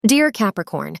Dear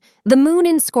Capricorn, the moon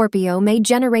in Scorpio may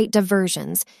generate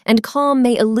diversions, and calm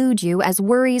may elude you as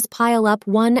worries pile up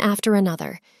one after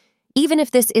another. Even if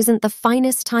this isn't the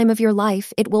finest time of your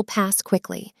life, it will pass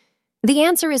quickly. The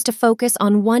answer is to focus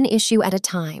on one issue at a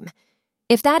time.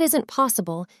 If that isn't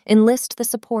possible, enlist the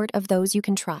support of those you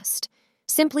can trust.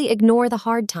 Simply ignore the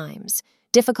hard times.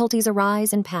 Difficulties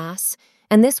arise and pass,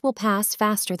 and this will pass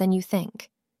faster than you think.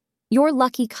 Your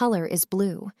lucky color is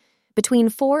blue. Between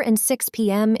 4 and 6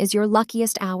 p.m. is your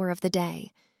luckiest hour of the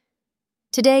day.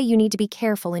 Today, you need to be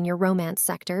careful in your romance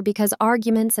sector because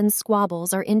arguments and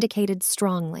squabbles are indicated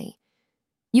strongly.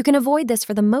 You can avoid this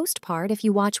for the most part if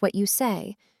you watch what you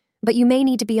say, but you may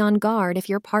need to be on guard if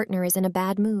your partner is in a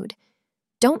bad mood.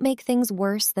 Don't make things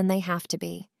worse than they have to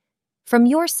be. From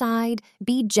your side,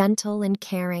 be gentle and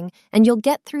caring, and you'll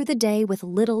get through the day with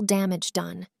little damage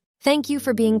done. Thank you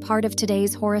for being part of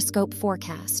today's horoscope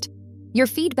forecast. Your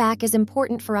feedback is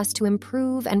important for us to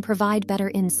improve and provide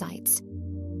better insights.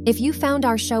 If you found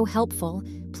our show helpful,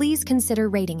 please consider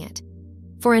rating it.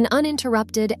 For an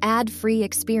uninterrupted, ad-free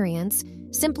experience,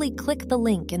 simply click the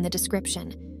link in the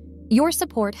description. Your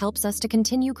support helps us to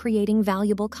continue creating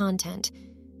valuable content.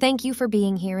 Thank you for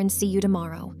being here and see you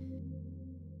tomorrow.